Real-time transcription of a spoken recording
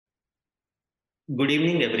Good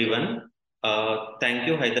evening, everyone. Thank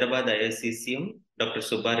you, Hyderabad ISCCM, Dr.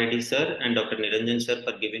 Subba Reddy sir and Dr. Niranjan sir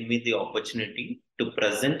for giving me the opportunity to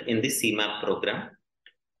present in the CMAP program.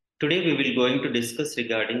 Today, we will going to discuss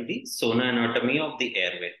regarding the sonoanatomy of the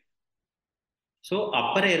airway. So,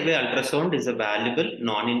 upper airway ultrasound is a valuable,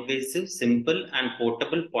 non-invasive, simple, and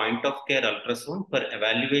portable point-of-care ultrasound for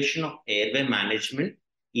evaluation of airway management,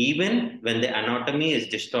 even when the anatomy is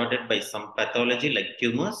distorted by some pathology like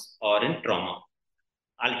tumors or in trauma.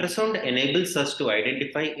 Ultrasound enables us to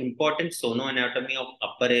identify important sonoanatomy of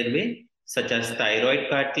upper airway, such as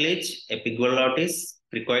thyroid cartilage, epiglottis,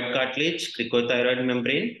 cricoid cartilage, cricothyroid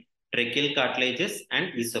membrane, tracheal cartilages,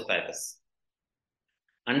 and esophagus.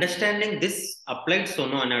 Understanding this applied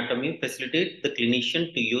sonoanatomy facilitates the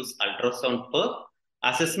clinician to use ultrasound for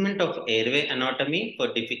assessment of airway anatomy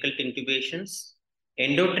for difficult intubations,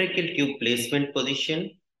 endotracheal tube placement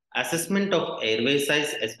position, assessment of airway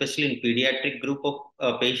size, especially in pediatric group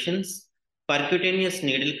of patients, percutaneous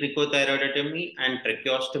needle cricothyroidotomy and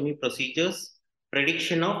tracheostomy procedures,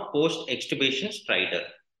 prediction of post-extubation STRIDOR.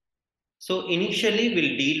 So initially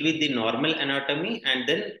we'll deal with the normal anatomy and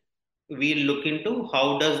then we'll look into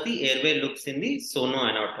how does the airway looks in the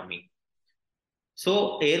sonoanatomy.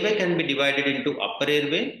 So airway can be divided into upper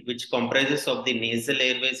airway, which comprises of the nasal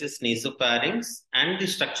airways, nasopharynx, and the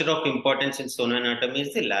structure of importance in sonoanatomy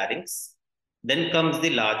is the larynx. Then comes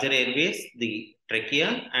the larger airways, the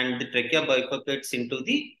trachea, and the trachea bifurcates into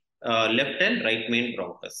the left and right main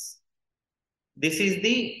bronchus. This is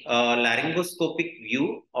the laryngoscopic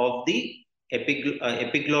view of the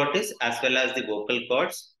epiglottis as well as the vocal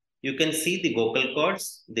cords. You can see the vocal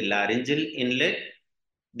cords, the laryngeal inlet,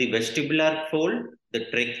 the vestibular fold, the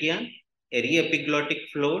trachea, aryepiglottic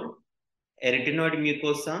fold, arytenoid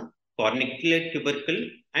mucosa, corniculate tubercle,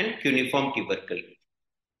 and cuneiform tubercle.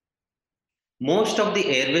 Most of the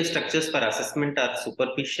airway structures for assessment are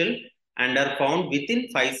superficial and are found within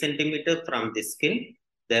 5 cm from the skin.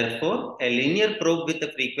 Therefore, a linear probe with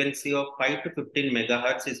a frequency of 5 to 15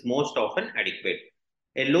 MHz is most often adequate.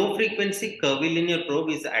 A low frequency curvilinear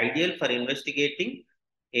probe is ideal for investigating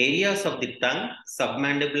areas of the tongue,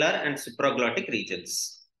 submandibular, and supraglottic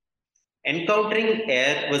regions. Encountering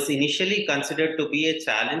air was initially considered to be a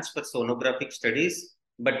challenge for sonographic studies,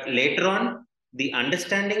 but later on, the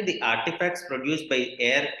understanding the artifacts produced by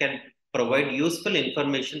air can provide useful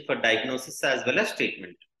information for diagnosis as well as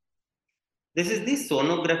treatment. This is the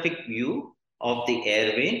sonographic view of the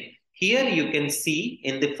airway. Here you can see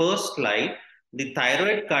in the first slide, the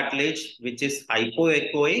thyroid cartilage, which is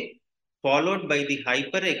hypoechoic, followed by the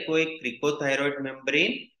hyperechoic cricothyroid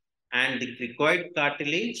membrane and the cricoid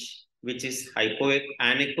cartilage, which is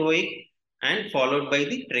hypoanechoic, and followed by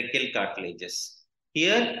the tracheal cartilages.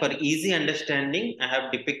 Here, for easy understanding, I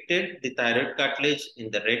have depicted the thyroid cartilage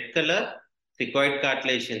in the red color, cricoid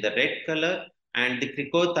cartilage in the red color, and the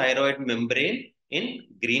cricothyroid membrane in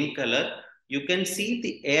green color. You can see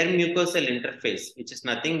the air mucosal interface, which is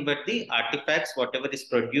nothing but the artifacts, whatever is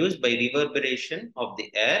produced by reverberation of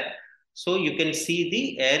the air. So you can see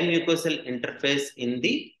the air mucosal interface in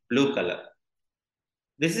the blue color.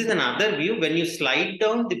 This is another view. When you slide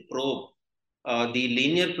down the probe, the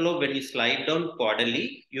linear probe, when you slide down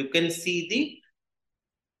caudally, you can see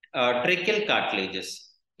the tracheal cartilages.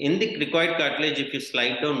 In the cricoid cartilage, if you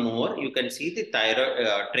slide down more, you can see the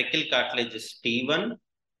tracheal cartilages T1,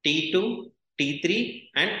 T2, T3,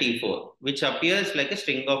 and T4, which appears like a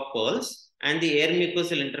string of pearls. And the air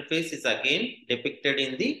mucosal interface is again depicted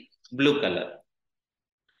in the blue color.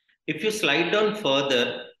 If you slide down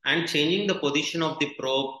further and changing the position of the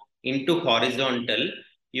probe into horizontal,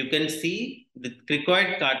 you can see the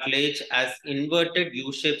cricoid cartilage as inverted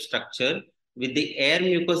U-shaped structure with the air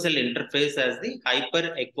mucosal interface as the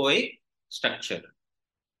hyperechoic structure.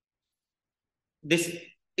 This,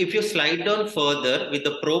 if you slide down further with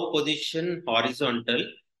the probe position horizontal,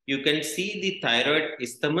 you can see the thyroid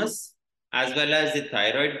isthmus as well as the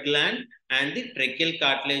thyroid gland and the tracheal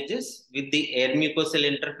cartilages with the air mucosal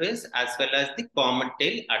interface as well as the common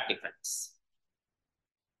tail artifacts.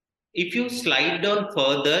 If you slide down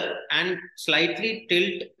further and slightly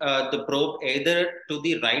tilt the probe either to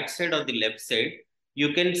the right side or the left side,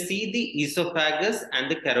 you can see the esophagus and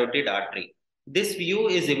the carotid artery. This view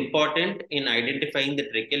is important in identifying the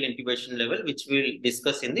tracheal intubation level, which we'll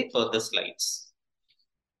discuss in the further slides.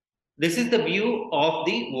 This is the view of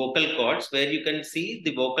the vocal cords, where you can see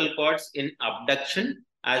the vocal cords in abduction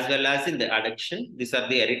as well as in the adduction. These are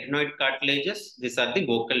the arytenoid cartilages. These are the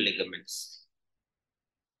vocal ligaments.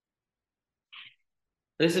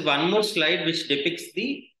 This is one more slide which depicts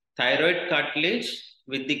the thyroid cartilage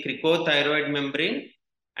with the cricothyroid membrane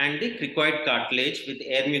and the cricoid cartilage with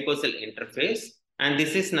air mucosal interface. And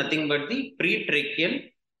this is nothing but the pretracheal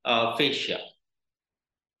fascia.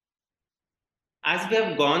 As we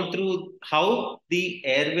have gone through how the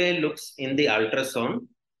airway looks in the ultrasound,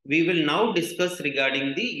 we will now discuss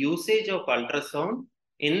regarding the usage of ultrasound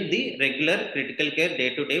in the regular critical care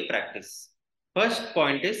day-to-day practice. First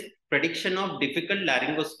point is prediction of difficult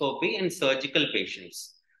laryngoscopy in surgical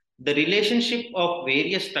patients. The relationship of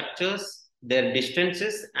various structures, their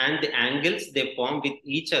distances, and the angles they form with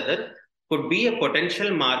each other could be a potential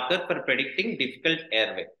marker for predicting difficult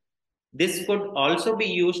airway. This could also be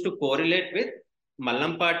used to correlate with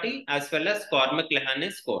Mallampati as well as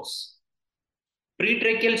Cormac-Lehane scores.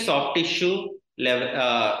 Pretracheal soft tissue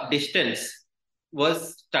level, distance was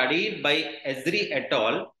studied by Ezri et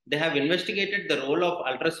al. They have investigated the role of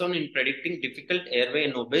ultrasound in predicting difficult airway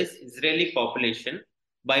in obese Israeli population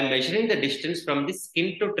by measuring the distance from the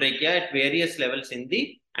skin to trachea at various levels in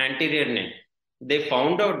the anterior neck. They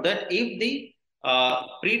found out that if the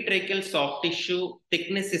pretracheal soft tissue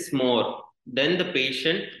thickness is more, then the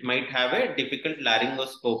patient might have a difficult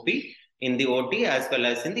laryngoscopy in the OT as well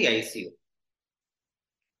as in the ICU.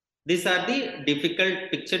 These are the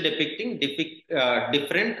difficult picture depicting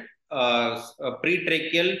different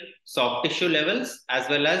pretracheal soft tissue levels as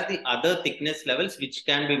well as the other thickness levels which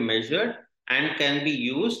can be measured and can be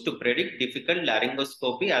used to predict difficult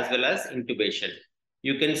laryngoscopy as well as intubation.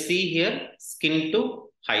 You can see here skin to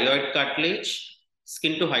hyoid cartilage,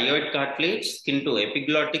 skin to hyoid cartilage, skin to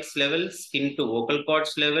epiglottis level, skin to vocal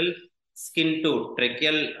cords level, skin to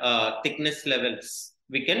tracheal thickness levels.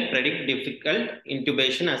 We can predict difficult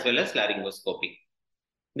intubation as well as laryngoscopy.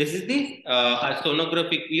 This is the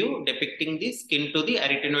sonographic view depicting the skin to the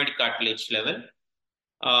arytenoid cartilage level,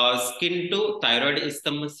 skin to thyroid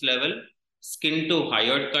isthmus level, skin to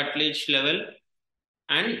hyoid cartilage level.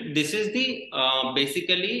 And this is the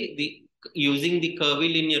basically the using the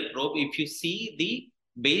curvilinear probe. If you see the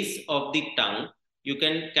base of the tongue, you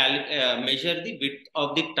can measure the width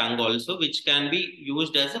of the tongue also, which can be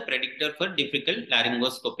used as a predictor for difficult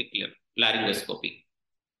laryngoscopy.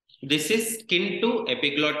 This is skin to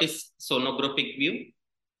epiglottis sonographic view.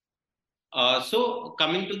 So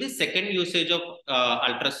coming to the second usage of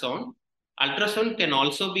ultrasound, ultrasound can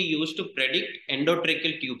also be used to predict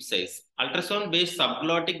endotracheal tube size. Ultrasound-based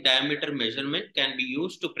subglottic diameter measurement can be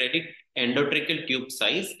used to predict endotracheal tube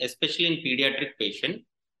size, especially in pediatric patients.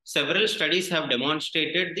 Several studies have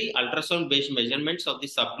demonstrated the ultrasound-based measurements of the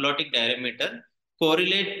subglottic diameter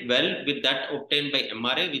correlate well with that obtained by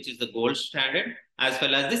MRI, which is the gold standard, as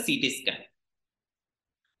well as the CT scan.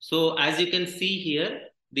 So as you can see here,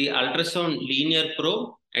 the ultrasound linear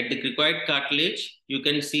probe at the cricoid cartilage, you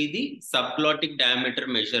can see the subglottic diameter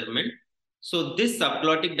measurement. So this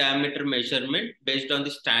subglottic diameter measurement based on the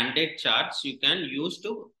standard charts, you can use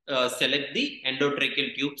to select the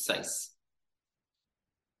endotracheal tube size.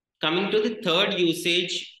 Coming to the third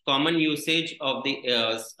usage, common usage of the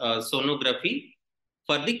sonography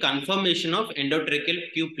for the confirmation of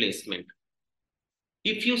endotracheal tube placement.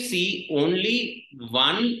 If you see only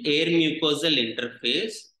one air mucosal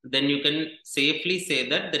interface, then you can safely say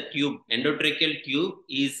that the tube, endotracheal tube,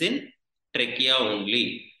 is in trachea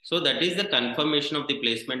only. So that is the confirmation of the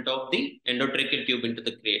placement of the endotracheal tube into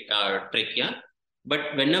the trachea.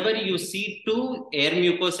 But whenever you see two air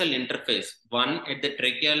mucosal interface, one at the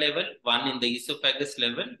trachea level, one in the esophagus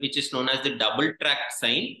level, which is known as the double track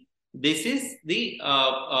sign, this is the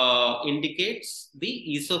indicates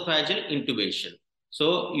the esophageal intubation.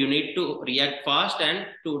 So you need to react fast and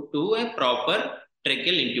to do a proper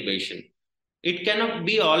tracheal intubation. It cannot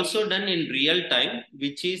be also done in real time,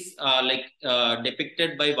 which is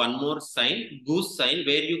depicted by one more sign, goose sign,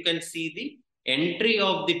 where you can see the entry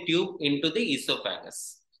of the tube into the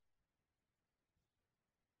esophagus.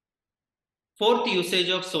 Fourth usage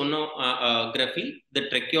of sonography, the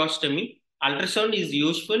tracheostomy. Ultrasound is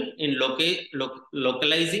useful in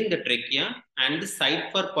localizing the trachea and the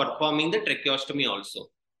site for performing the tracheostomy also,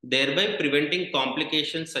 thereby preventing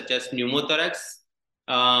complications such as pneumothorax,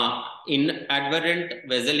 inadvertent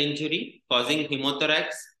vessel injury causing hemothorax.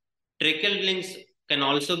 Tracheal links can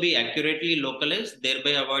also be accurately localized,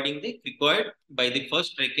 thereby avoiding the cricoid by the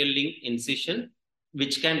first tracheal link incision,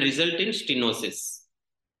 which can result in stenosis.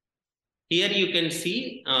 Here you can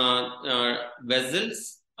see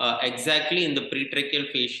vessels exactly in the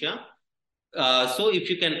pretracheal fascia. So if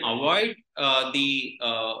you can avoid the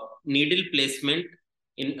needle placement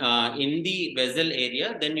in the vessel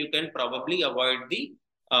area, then you can probably avoid the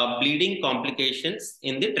bleeding complications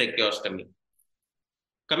in the tracheostomy.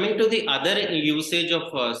 Coming to the other usage of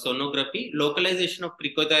sonography, localization of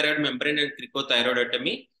cricothyroid membrane and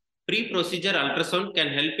cricothyroidotomy. Pre-procedure ultrasound can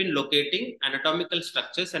help in locating anatomical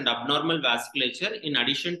structures and abnormal vasculature in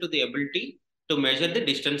addition to the ability to measure the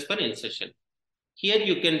distance for insertion. Here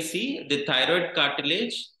you can see the thyroid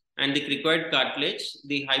cartilage and the cricoid cartilage.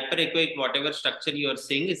 The hyperechoic, whatever structure you are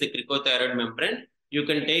seeing, is the cricothyroid membrane. You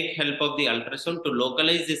can take help of the ultrasound to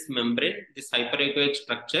localize this membrane, this hyperechoic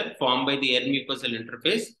structure formed by the air mucosal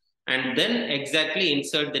interface, and then exactly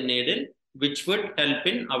insert the needle, which would help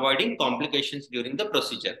in avoiding complications during the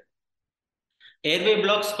procedure. Airway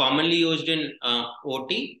blocks commonly used in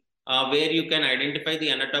OT, where you can identify the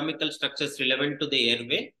anatomical structures relevant to the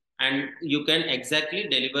airway and you can exactly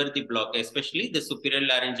deliver the block, especially the superior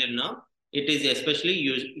laryngeal nerve. It is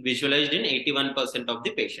especially visualized in 81% of the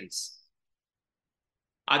patients.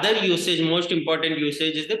 Other usage, most important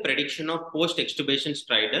usage, is the prediction of post-extubation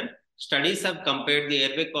stridor. Studies have compared the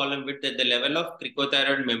airway column width at the level of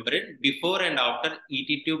cricothyroid membrane before and after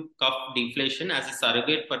ET tube cuff deflation as a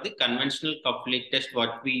surrogate for the conventional cuff leak test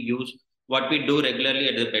what we do regularly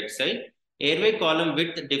at the bedside. Airway column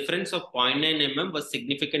width difference of 0.9 mm was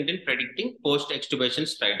significant in predicting post-extubation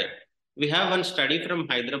stridor. We have one study from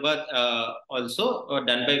Hyderabad also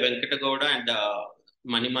done by Venkatagowda and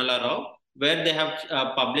Manimala Rao, where they have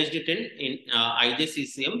published it in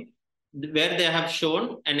ISCCM, where they have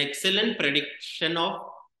shown an excellent prediction of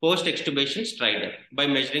post-extubation stridor by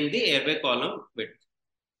measuring the airway column width.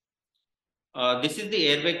 This is the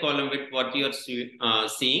airway column width, what you are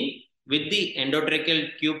seeing, with the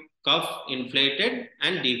endotracheal tube cuff inflated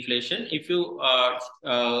and deflation. If you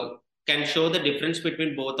can show the difference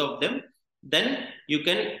between both of them, then you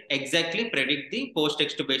can exactly predict the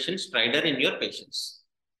post-extubation stridor in your patients.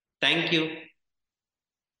 Thank you.